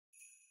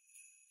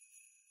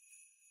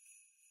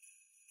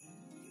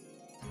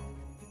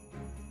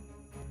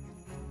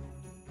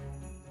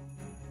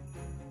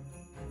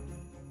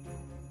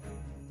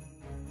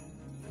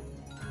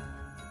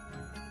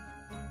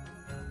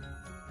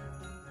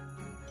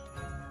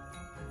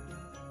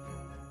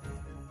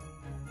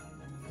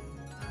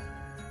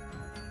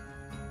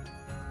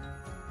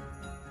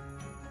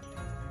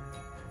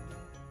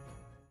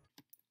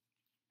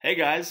Hey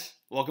guys,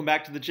 welcome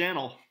back to the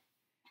channel.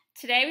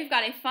 Today we've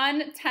got a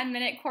fun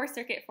 10-minute core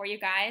circuit for you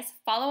guys,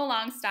 follow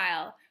along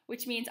style,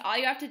 which means all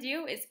you have to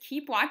do is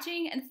keep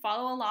watching and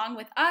follow along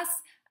with us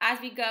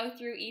as we go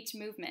through each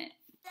movement.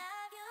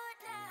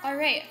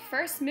 Alright,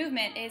 first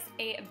movement is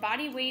a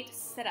body weight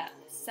sit-up.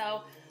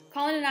 So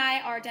Colin and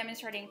I are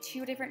demonstrating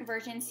two different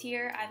versions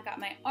here. I've got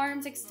my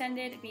arms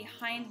extended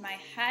behind my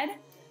head,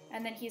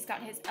 and then he's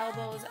got his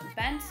elbows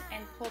bent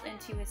and pulled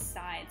into his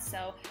sides.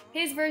 So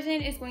his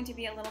version is going to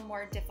be a little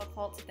more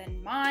difficult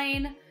than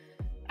mine.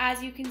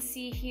 As you can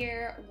see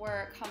here,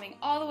 we're coming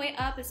all the way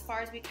up as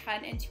far as we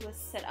can into a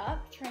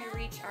sit-up, trying to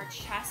reach our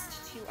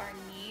chest to our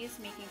knees,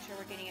 making sure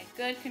we're getting a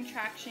good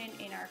contraction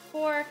in our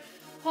core,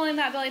 pulling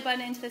that belly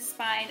button into the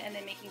spine, and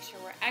then making sure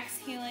we're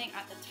exhaling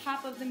at the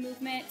top of the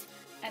movement,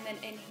 and then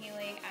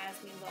inhaling as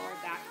we lower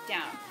back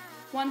down.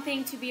 One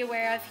thing to be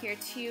aware of here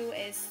too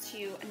is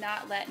to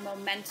not let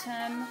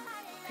momentum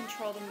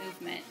control the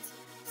movement.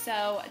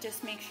 So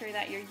just make sure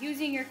that you're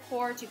using your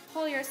core to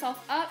pull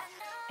yourself up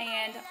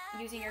and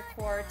using your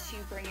core to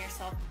bring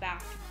yourself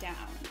back down.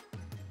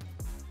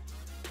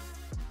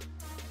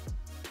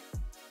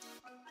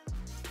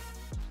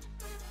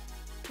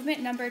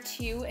 Movement number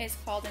 2 is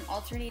called an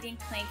alternating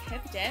plank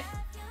hip dip.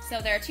 So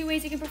there are two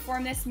ways you can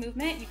perform this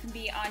movement. You can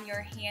be on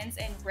your hands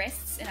and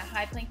wrists in a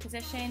high plank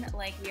position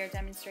like we are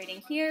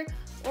demonstrating here,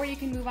 or you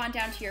can move on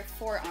down to your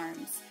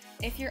forearms.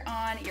 If you're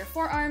on your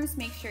forearms,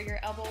 make sure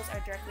your elbows are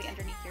directly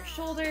underneath your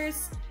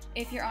shoulders.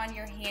 If you're on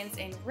your hands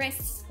and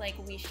wrists like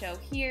we show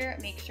here,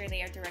 make sure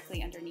they are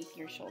directly underneath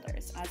your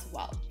shoulders as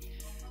well.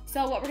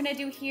 So what we're gonna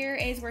do here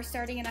is we're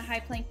starting in a high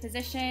plank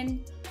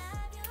position,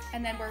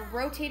 and then we're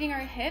rotating our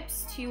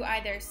hips to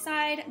either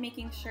side,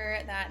 making sure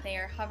that they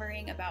are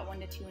hovering about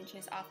 1 to 2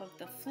 inches off of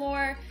the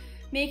floor,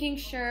 making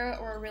sure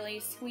we're really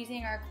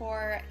squeezing our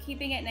core,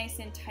 keeping it nice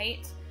and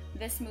tight.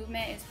 This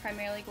movement is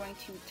primarily going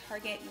to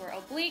target your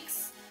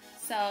obliques,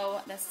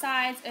 so the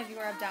sides of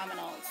your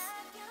abdominals.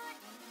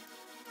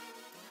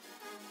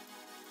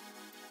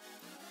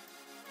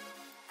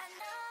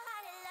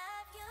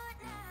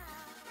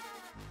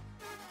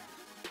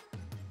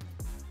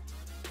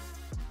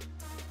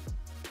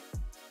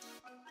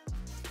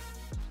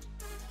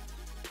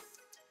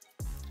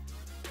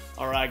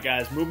 Alright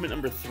guys, movement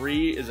number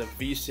 3 is a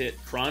V-sit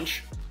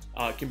crunch.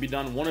 It can be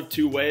done one of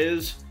two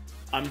ways.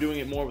 I'm doing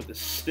it more with a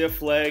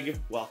stiff leg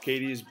while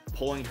Katie's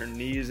pulling her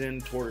knees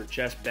in toward her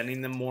chest, bending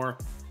them more.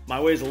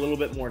 My way is a little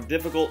bit more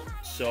difficult,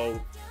 so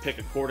pick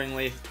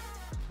accordingly.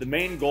 The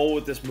main goal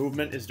with this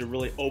movement is to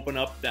really open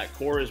up that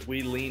core as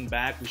we lean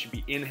back. We should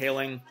be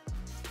inhaling,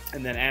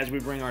 and then as we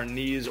bring our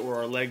knees or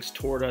our legs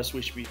toward us,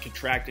 we should be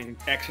contracting,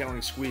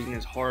 exhaling, squeezing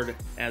as hard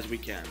as we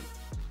can.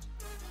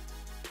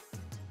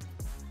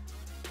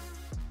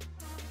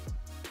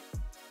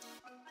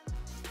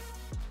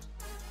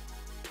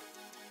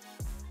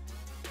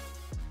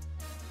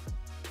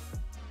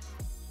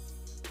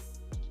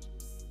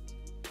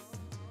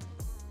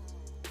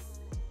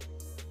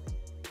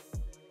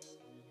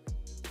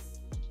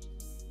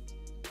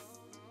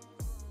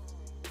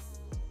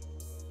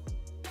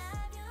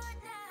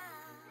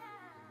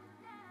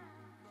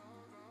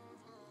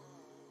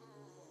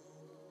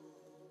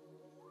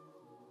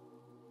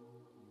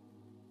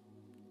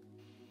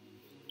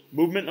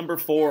 Movement number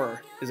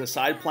 4 is a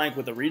side plank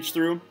with a reach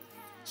through.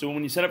 So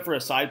when you set up for a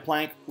side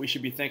plank, we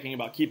should be thinking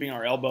about keeping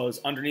our elbows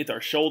underneath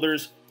our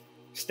shoulders,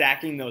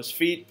 stacking those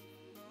feet,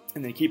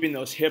 and then keeping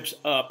those hips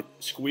up,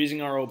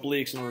 squeezing our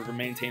obliques in order to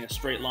maintain a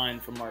straight line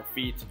from our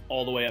feet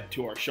all the way up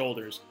to our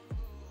shoulders.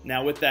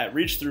 Now with that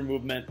reach through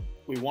movement,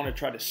 we want to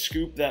try to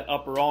scoop that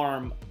upper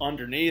arm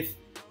underneath.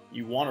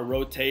 You want to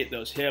rotate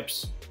those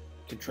hips,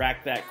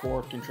 contract that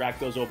core, contract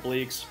those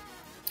obliques,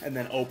 and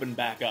then open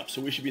back up.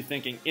 So we should be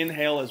thinking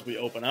inhale as we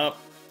open up,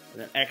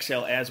 and then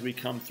exhale as we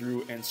come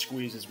through, and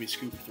squeeze as we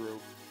scoop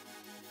through.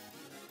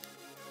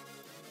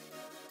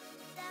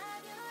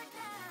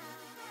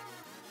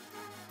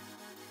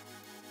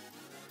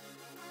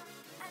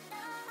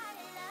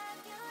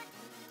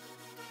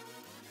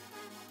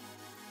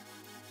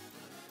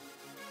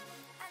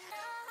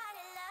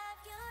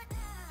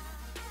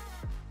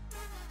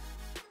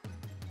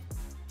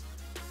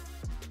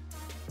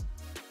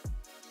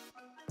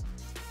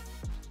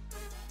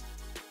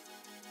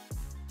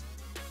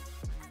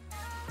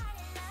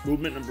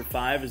 Movement number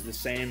 5 is the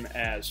same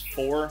as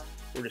 4.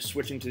 We're just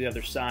switching to the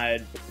other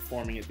side, but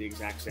performing it the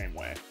exact same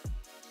way.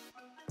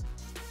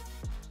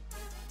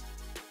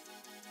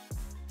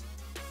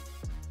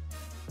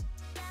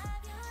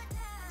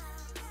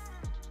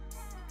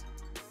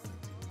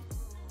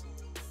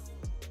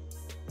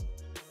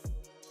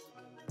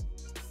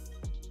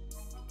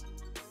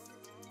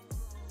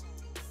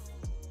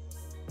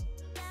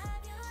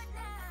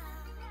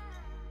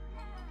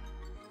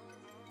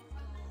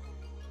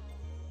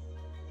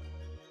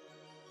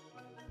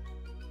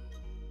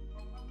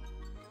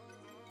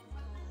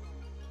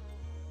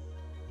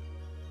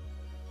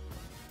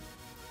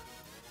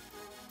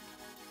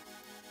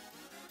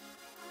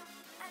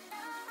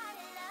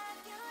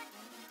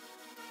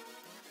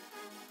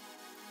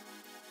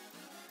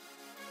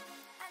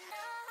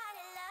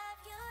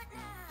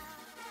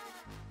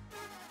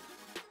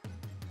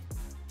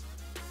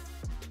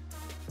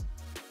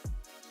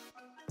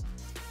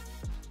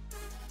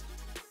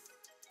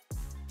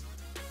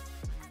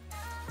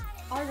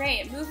 All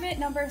right, movement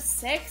number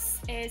 6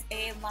 is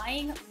a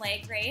lying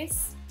leg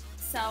raise.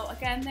 So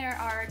again, there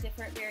are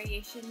different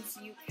variations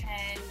you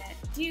can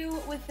do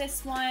with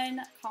this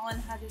one. Colin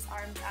has his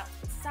arms out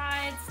to the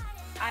sides.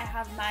 I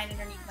have mine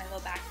underneath my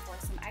low back for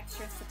some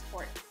extra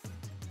support.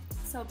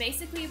 So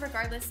basically,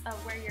 regardless of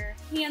where your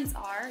hands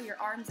are, your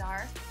arms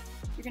are,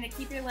 you're gonna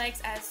keep your legs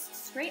as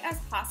straight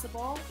as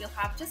possible. You'll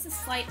have just a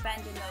slight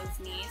bend in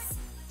those knees.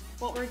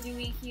 What we're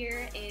doing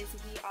here is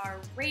we are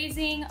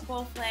raising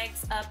both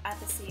legs up at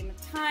the same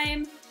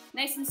time,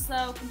 nice and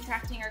slow,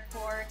 contracting our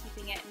core,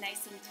 keeping it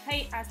nice and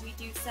tight as we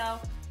do so,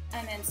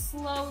 and then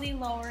slowly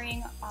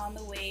lowering on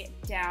the way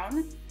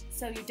down.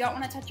 So you don't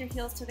want to touch your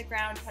heels to the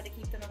ground. Try to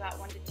keep them about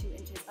 1 to 2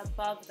 inches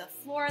above the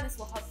floor. This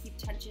will help keep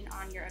tension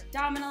on your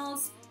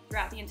abdominals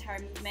throughout the entire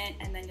movement,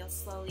 and then you'll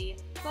slowly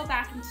go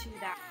back into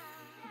that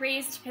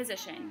raised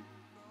position.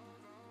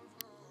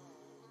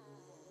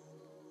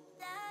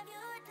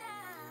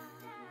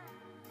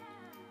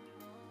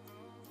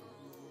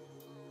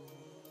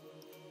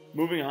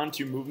 Moving on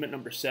to movement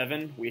number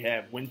 7, we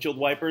have windshield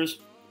wipers.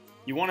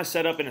 You want to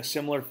set up in a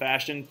similar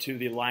fashion to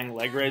the lying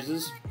leg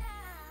raises,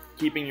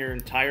 keeping your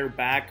entire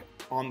back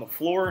on the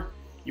floor.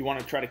 You want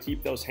to try to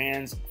keep those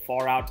hands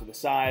far out to the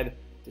side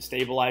to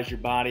stabilize your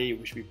body.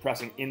 We should be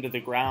pressing into the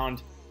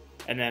ground.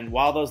 And then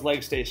while those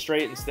legs stay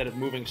straight, instead of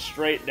moving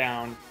straight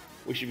down,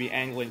 we should be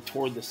angling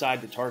toward the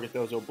side to target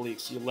those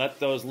obliques. You let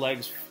those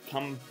legs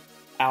come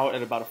out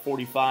at about a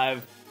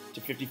 45 to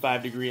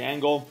 55 degree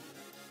angle,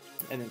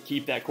 and then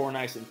keep that core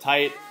nice and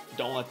tight.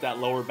 Don't let that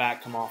lower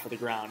back come off of the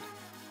ground.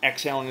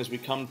 Exhaling as we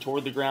come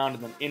toward the ground,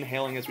 and then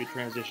inhaling as we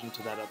transition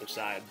to that other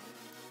side.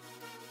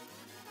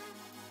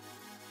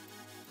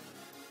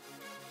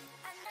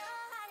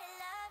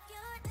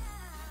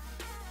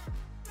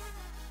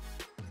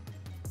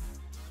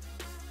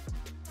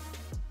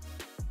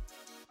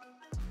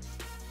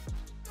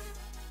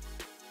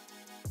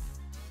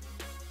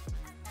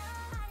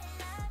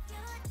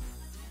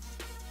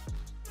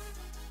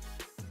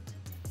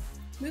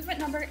 Movement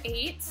number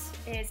 8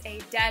 is a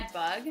dead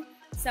bug.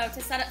 So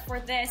to set up for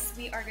this,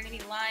 we are going to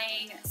be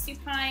lying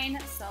supine,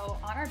 so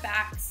on our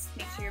backs.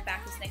 Make sure your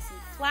back is nice and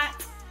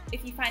flat.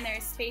 If you find there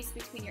is space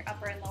between your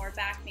upper and lower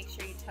back, make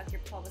sure you tuck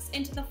your pelvis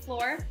into the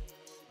floor.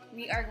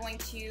 We are going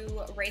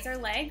to raise our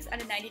legs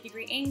at a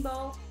 90-degree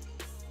angle.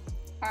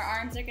 Our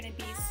arms are going to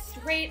be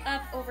straight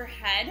up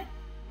overhead.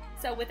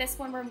 So with this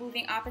one, we're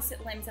moving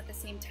opposite limbs at the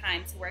same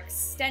time. So we're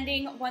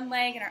extending one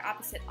leg and our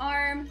opposite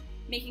arm,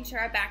 making sure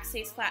our back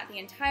stays flat the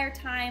entire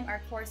time,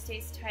 our core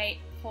stays tight.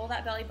 Pull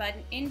that belly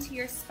button into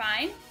your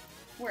spine.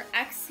 We're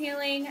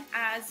exhaling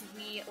as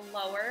we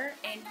lower,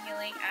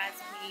 inhaling as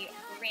we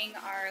bring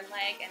our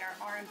leg and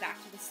our arm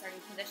back to the starting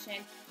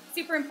position.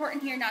 Super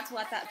important here not to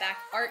let that back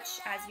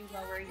arch as you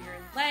lower your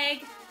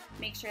leg.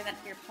 Make sure that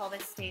your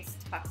pelvis stays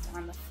tucked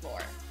on the floor.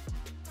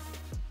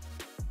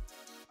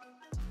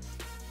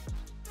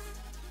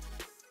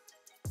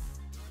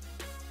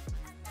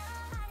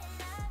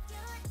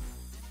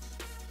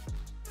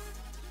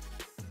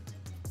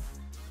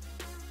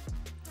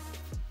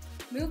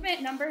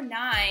 Movement number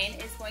 9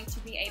 is going to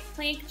be a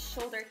plank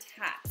shoulder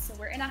tap. So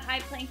we're in a high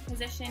plank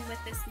position with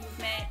this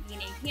movement,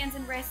 meaning hands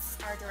and wrists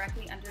are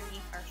directly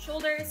underneath our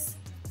shoulders.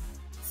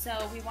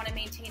 So we want to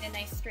maintain a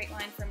nice straight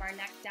line from our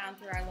neck down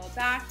through our low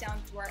back,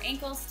 down through our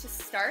ankles to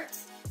start.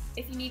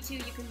 If you need to,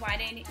 you can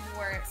widen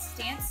your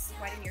stance,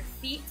 widen your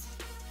feet.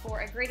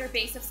 For a greater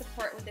base of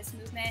support with this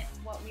movement,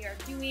 what we are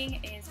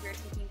doing is we're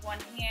taking one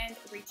hand,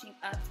 reaching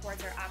up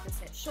towards our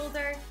opposite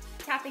shoulder,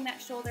 tapping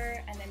that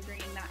shoulder, and then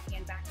bringing that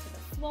hand back to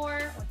the floor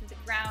or to the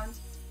ground,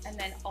 and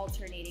then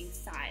alternating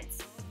sides.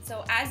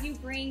 So as you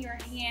bring your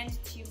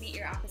hand to meet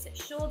your opposite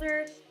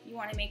shoulder, you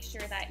want to make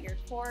sure that your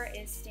core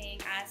is staying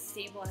as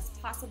stable as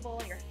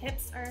possible, your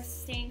hips are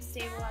staying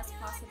stable as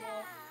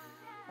possible,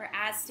 or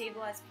as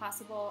stable as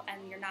possible,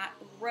 and you're not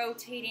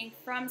rotating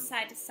from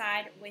side to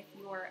side with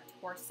your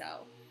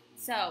torso.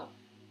 So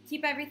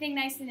keep everything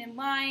nice and in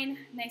line,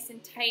 nice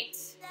and tight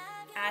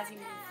as you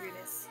move through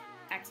this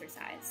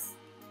exercise.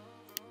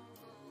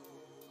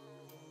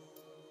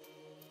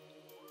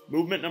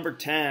 Movement number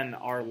 10,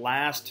 our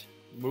last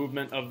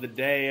movement of the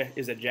day,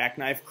 is a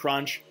jackknife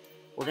crunch.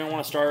 We're going to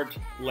want to start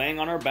laying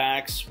on our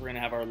backs. We're going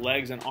to have our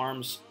legs and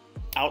arms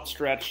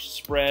outstretched,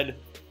 spread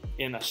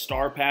in a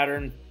star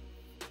pattern.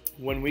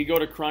 When we go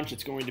to crunch,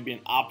 it's going to be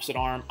an opposite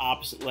arm,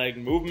 opposite leg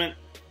movement.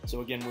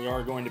 So again, we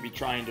are going to be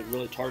trying to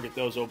really target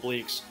those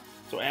obliques.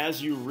 So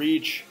as you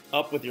reach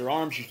up with your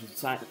arms, you should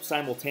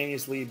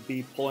simultaneously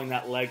be pulling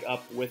that leg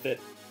up with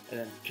it and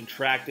then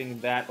contracting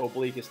that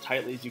oblique as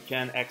tightly as you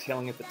can,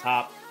 exhaling at the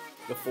top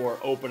before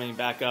opening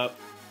back up,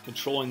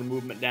 controlling the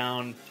movement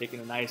down,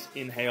 taking a nice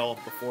inhale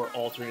before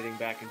alternating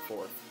back and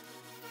forth.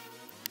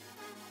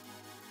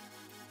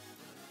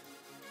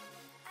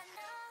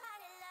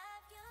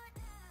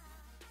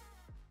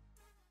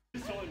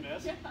 Totally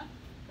missed. Yeah.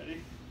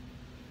 Ready?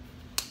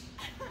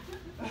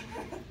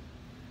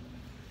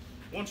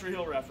 One Tree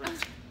Hill reference.